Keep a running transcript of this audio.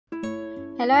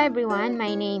Hello everyone,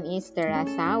 my name is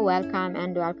Teresa. Welcome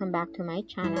back to my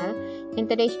channel. In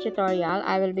today's tutorial,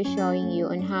 I will be showing you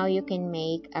on how you can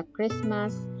make a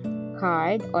Christmas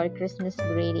card or Christmas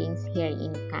greetings here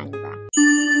in Canva.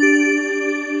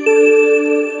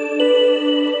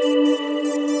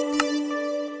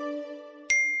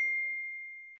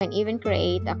 You can even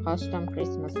create a custom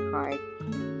Christmas card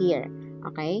here,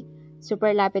 okay?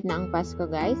 Super lapit na ang Pasko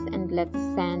guys, and let's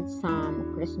send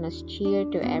some Christmas cheer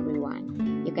to everyone.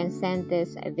 You can send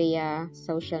this via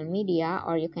social media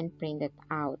or you can print it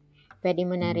out. Pwede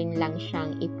mo na rin lang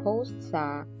siyang i-post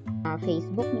sa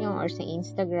Facebook nyo or sa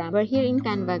Instagram. We're here in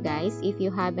Canva guys. If you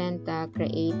haven't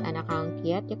create an account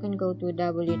yet, you can go to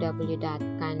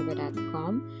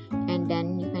www.canva.com and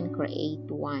then you can create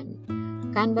one.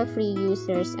 Canva free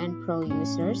users and pro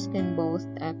users can both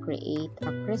create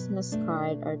a Christmas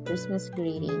card or Christmas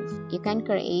greetings. You can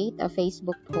create a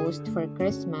Facebook post for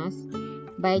Christmas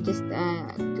by just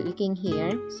clicking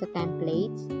here sa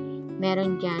templates.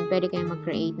 Meron dyan, pwede kayo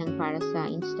mag-create ng para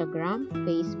sa Instagram,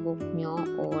 Facebook nyo,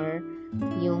 or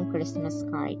yung Christmas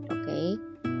card, okay?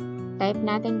 Type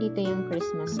natin dito yung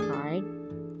Christmas card.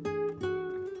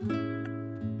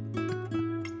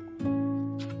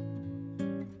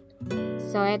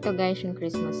 So, eto guys yung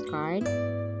Christmas card.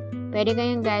 Pwede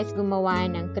kayong guys gumawa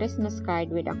ng Christmas card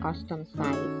with a custom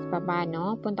size.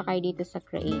 Paano? Punta kayo dito sa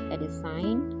Create a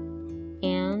Design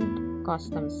and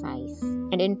Custom Size.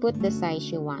 And input the size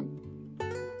you want.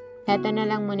 Eto na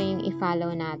lang muna yung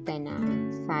i-follow natin na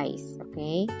size.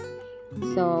 Okay?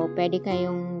 So, pwede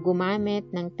kayong gumamit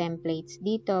ng templates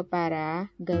dito para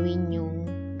gawin yung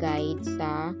guide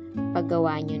sa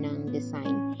paggawa nyo ng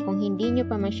design. Kung hindi nyo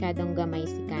pa masyadong gamay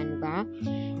si Canva,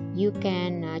 you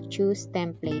can choose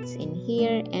templates in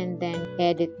here and then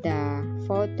edit the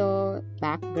photo,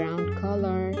 background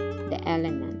color, the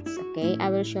elements. Okay?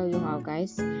 I will show you how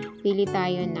guys. Pili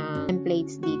tayo na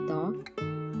templates dito.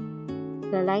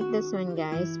 So like this one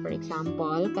guys, for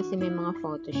example, kasi may mga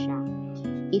photo siya.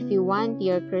 If you want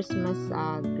your Christmas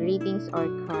greetings or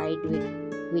card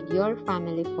with your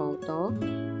family photo,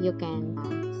 you can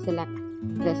select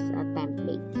this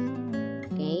template.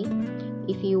 Okay?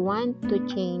 If you want to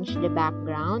change the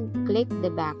background, click the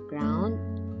background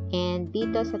and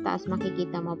dito sa taas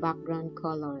makikita mo background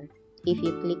color. If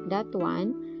you click that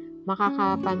one,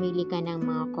 makakapamili ka ng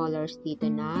mga colors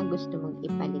dito na gusto mong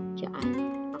ipalit dyan.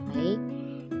 Okay?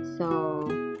 So,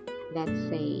 let's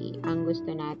say, ang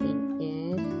gusto natin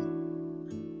is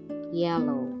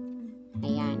yellow.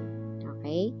 Ayan.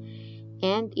 Okay?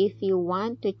 And if you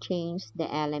want to change the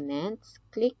elements,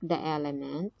 click the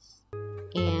elements.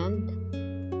 And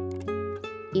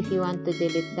if you want to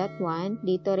delete that one,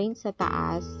 dito rin sa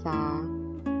taas, sa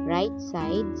right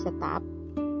side, sa top,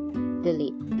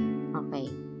 delete. Okay.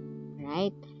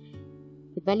 Right?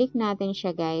 Ibalik natin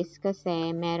siya guys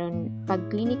kasi meron, pag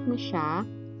clinic mo siya,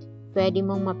 pwede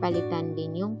mong mapalitan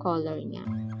din yung color niya.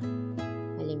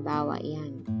 Halimbawa,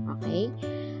 yan. Okay?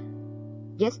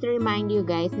 Just to remind you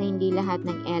guys na hindi lahat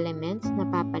ng elements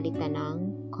napapalitan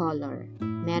ng color.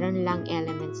 Meron lang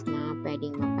elements na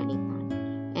pwedeng mapalitan.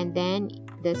 And then,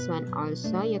 this one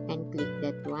also, you can click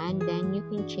that one. Then, you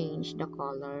can change the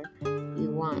color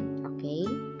you want. Okay?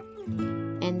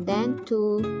 And then,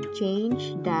 to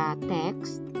change the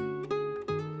text,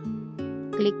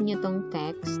 click nyo tong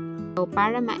text. So,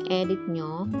 para ma-edit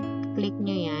nyo, click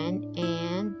nyo yan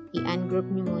and i-ungroup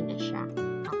nyo muna siya.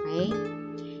 Okay?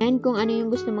 And kung ano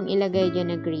yung gusto mong ilagay dyan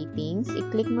na greetings,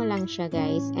 i-click mo lang siya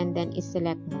guys and then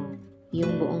i-select mo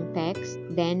yung buong text.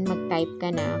 Then, mag-type ka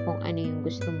na kung ano yung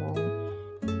gusto mong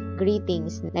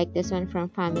greetings. Like this one, from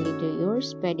family to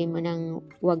yours, pwede mo nang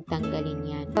huwag tanggalin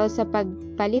yan. So, sa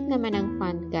pagpalit naman ng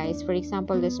font guys, for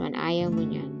example, this one, ayaw mo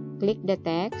yan. Click the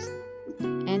text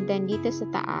and then dito sa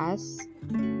taas,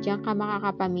 diyan ka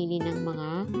makakapamili ng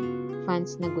mga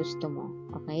fonts na gusto mo.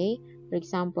 Okay? For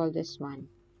example, this one.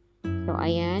 So,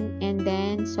 ayan. And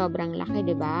then, sobrang laki,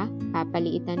 diba?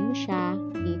 Papaliitan mo siya.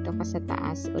 Dito ka sa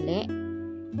taas uli.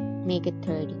 Make it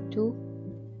 32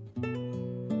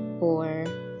 or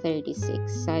 36.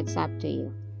 So, it's up to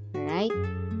you. Alright?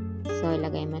 So,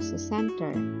 lagay mo sa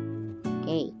center.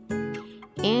 Okay.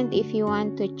 And if you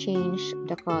want to change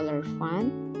the color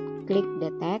font, click the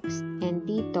text. And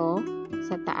dito,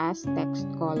 sa taas, text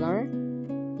color,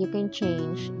 you can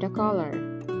change the color.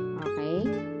 Okay?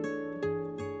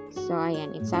 So,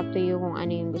 ayan. It's up to you kung ano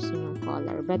yung gusto nyong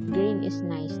color. But green is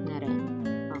nice na rin.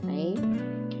 Okay?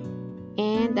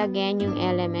 And again, yung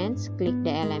elements, click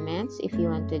the elements. If you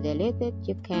want to delete it,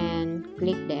 you can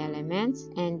click the elements.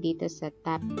 And dito sa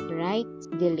top right,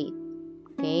 delete.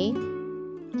 Okay?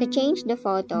 To change the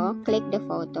photo, click the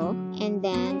photo, and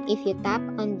then if you tap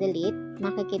on delete,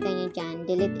 makikita nyo dyan,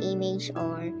 delete image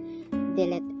or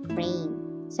delete frame.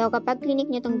 So, kapag click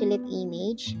nyo tong delete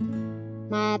image,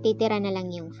 matitira na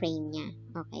lang yung frame niya.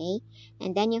 Okay?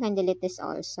 And then, you can delete this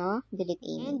also. Delete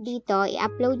image. And dito,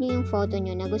 i-upload nyo yung photo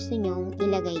nyo na gusto nyong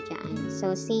ilagay dyan.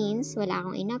 So, since wala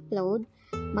akong in-upload,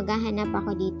 maghahanap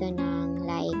ako dito ng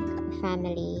like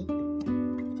family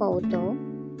photo.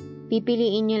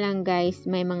 Pipiliin nyo lang guys,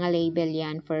 may mga label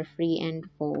yan for free and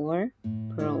for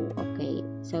pro. Okay?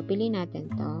 So, pili natin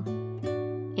to.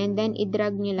 And then,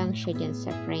 i-drag nyo lang siya dyan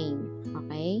sa frame.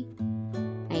 Okay?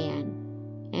 Ayan.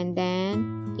 And then,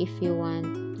 if you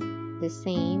want the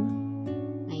same,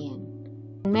 ayan.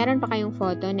 Kung meron pa kayong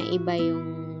photo na iba yung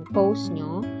pose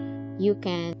nyo, you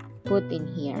can put in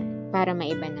here para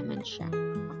maiba naman siya.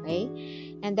 Okay?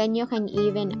 And then, you can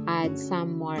even add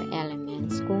some more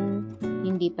elements kung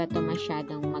hindi pa to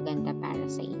masyadong maganda para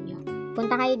sa inyo.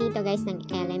 Punta kayo dito guys ng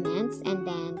elements and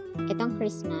then, itong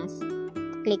Christmas,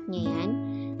 click nyo yan.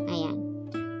 Ayan.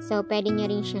 So, pwede nyo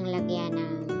rin siyang lagyan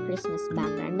ng Christmas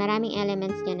background. Maraming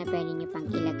elements dyan na pwede nyo pang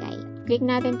ilagay. Click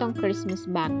natin tong Christmas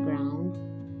background.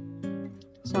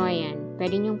 So, ayan.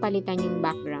 Pwede nyo palitan yung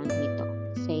background nito.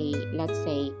 Let's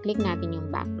say, click natin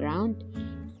yung background.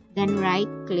 Then,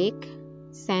 right-click,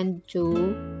 send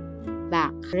to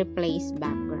back, replace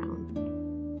background.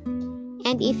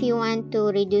 And if you want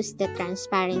to reduce the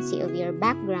transparency of your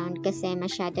background kasi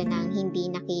masyado nang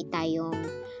hindi nakita yung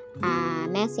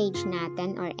message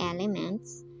natin or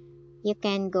elements, you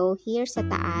can go here sa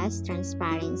taas,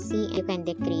 transparency, and you can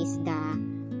decrease the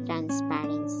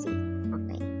transparency.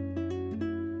 Okay.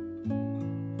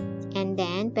 And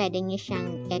then, pwede nyo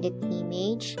siyang edit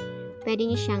image. Pwede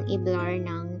nyo siyang i-blur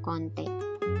ng konti.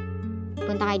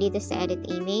 Punta kayo dito sa edit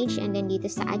image and then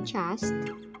dito sa adjust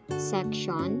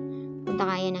section. Punta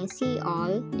kayo ng see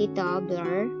all. Dito,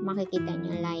 blur. Makikita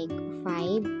nyo like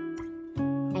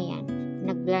 5. Ayan.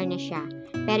 Nag-blur na siya.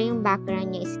 Pero yung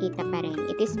background niya is kita pa rin.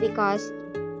 It is because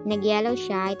nag-yellow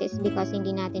siya. It is because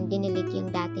hindi natin dinelete yung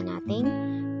dati nating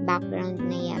background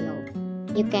na yellow.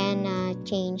 You can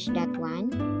change that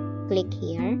one. Click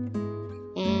here.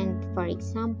 And for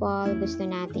example, gusto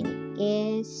natin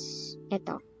is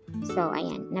ito. So,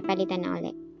 ayan. Napalitan na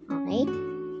ulit. Okay?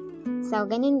 So,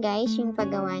 ganun guys, yung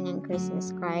paggawa ng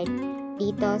Christmas card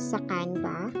dito sa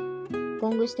Canva.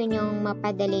 Kung gusto nyong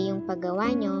mapadali yung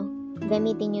paggawa nyo,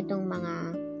 gamitin nyo tong mga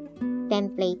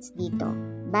templates dito.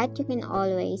 But you can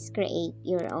always create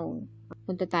your own.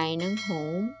 Punta tayo ng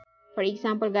home. For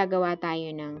example, gagawa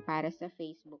tayo ng para sa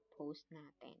Facebook post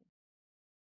natin.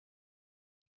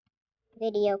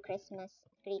 Video Christmas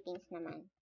greetings naman.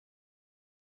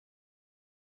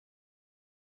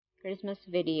 Christmas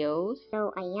videos.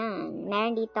 So, ayan.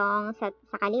 Meron ditong sa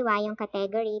kaliwa yung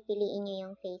category. Piliin nyo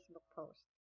yung Facebook post.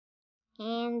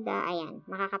 And, ayan.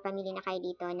 Makakapamili na kayo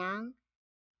dito ng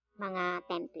mga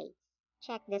templates.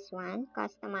 Check this one.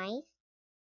 Customize.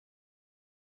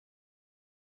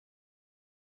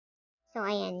 So,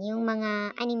 ayan. Yung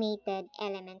mga animated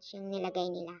elements yung nilagay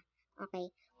nila. Okay.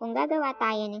 Kung gagawa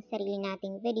tayo ng sarili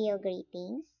nating video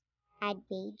greetings, add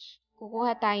page.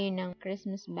 Kukuha tayo ng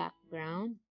Christmas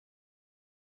background.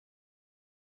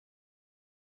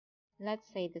 Let's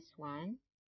say this one.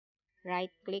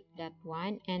 Right-click that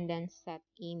one and then set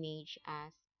image as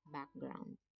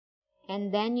background. And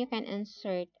then you can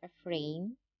insert a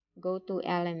frame. Go to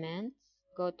elements.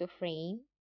 Go to frame.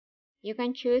 You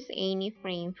can choose any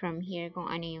frame from here kung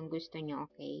ano yung gusto nyo,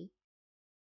 okay?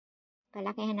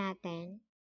 Palakihan natin.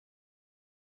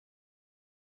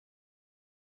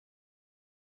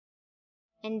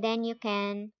 And then you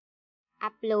can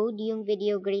upload yung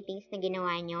video greetings na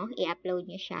ginawa nyo. I-upload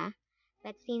nyo siya.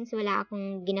 But since wala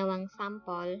akong ginawang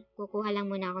sample, kukuha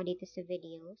lang muna ako dito sa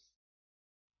videos.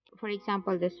 For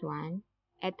example, this one.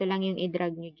 Ito lang yung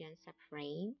i-drag nyo dyan sa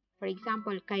frame. For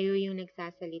example, kayo yung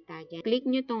nagsasalita dyan. Click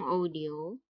nyo tong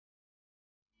audio.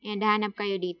 And hanap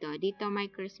kayo dito. Dito may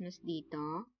Christmas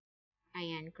dito.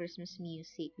 Ayan, Christmas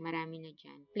music. Marami na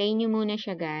dyan. Play nyo muna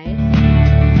siya, guys.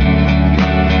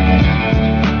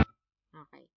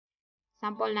 Okay.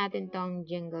 Sample natin tong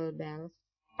Jingle Bells.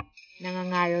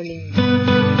 Nangangaroling.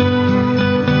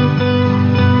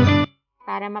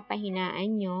 Para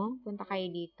mapahinaan nyo, punta kayo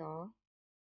dito.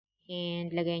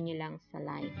 And lagay nyo lang sa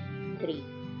live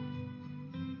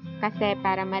 3. Kasi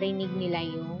para marinig nila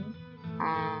yung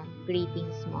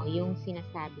greetings mo, yung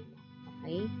sinasabi mo.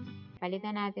 Okay?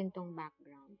 Palitan natin tong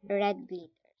background. Red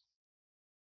glitters.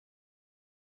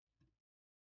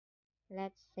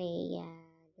 Let's say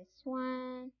this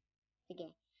one.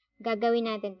 Sige. Gagawin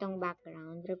natin tong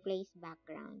background. Replace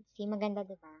background. See, maganda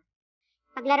diba?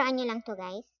 Paglaruan nyo lang to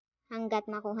guys, hanggat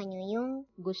makuha nyo yung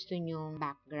gusto nyong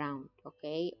background,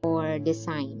 okay? Or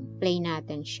design. Play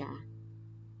natin siya.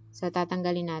 So,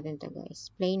 tatanggalin natin to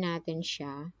guys. Play natin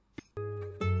siya.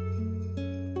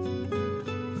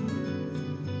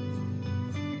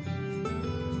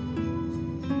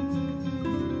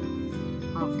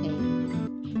 Okay.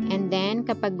 And then,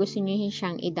 kapag gusto nyo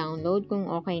siyang i-download,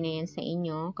 kung okay na yan sa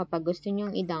inyo, kapag gusto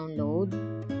nyo i-download,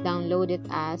 download it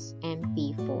as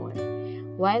MP4.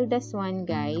 While this one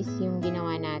guys, yung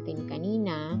ginawa natin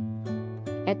kanina,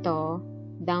 ito,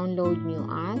 download nyo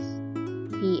as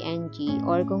PNG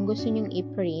or kung gusto nyo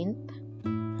i-print,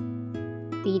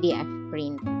 PDF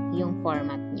print yung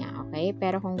format niya, okay?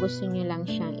 Pero kung gusto nyo lang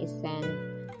siyang i-send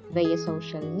via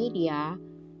social media,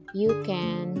 you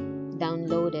can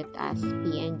download it as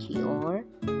PNG or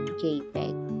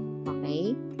JPEG,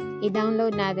 okay?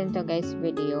 I-download natin to guys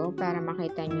video para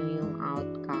makita nyo yung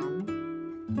outcome.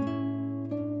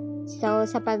 So,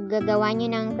 sa paggagawa nyo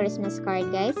ng Christmas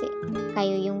card guys,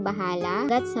 kayo yung bahala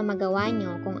at sa magawa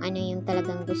nyo kung ano yung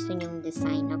talagang gusto nyong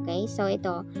design, okay? So,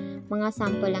 ito, mga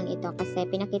sample lang ito kasi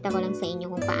pinakita ko lang sa inyo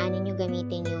kung paano nyo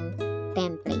gamitin yung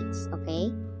templates,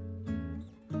 okay?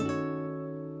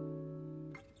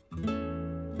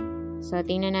 So,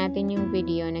 tingnan natin yung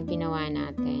video na ginawa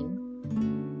natin.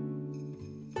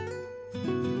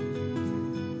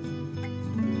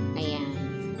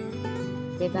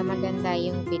 Diba maganda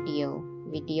yung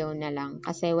video na lang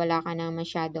kasi wala ka na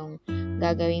masyadong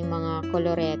gagawing mga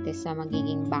kolorete sa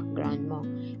magiging background mo.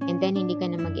 And then, hindi ka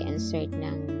na mag-insert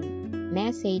ng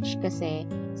message kasi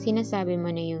sinasabi mo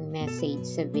na yung message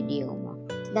sa video mo.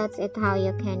 That's it how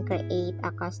you can create a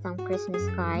custom Christmas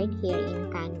card here in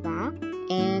Canva.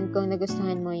 And kung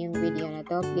nagustuhan mo yung video na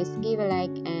to, please give a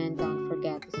like and don't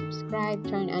forget to subscribe,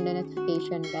 turn on the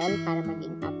notification bell para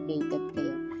maging updated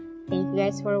kayo. Thank you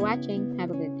guys for watching.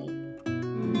 Have a good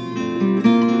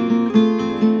day.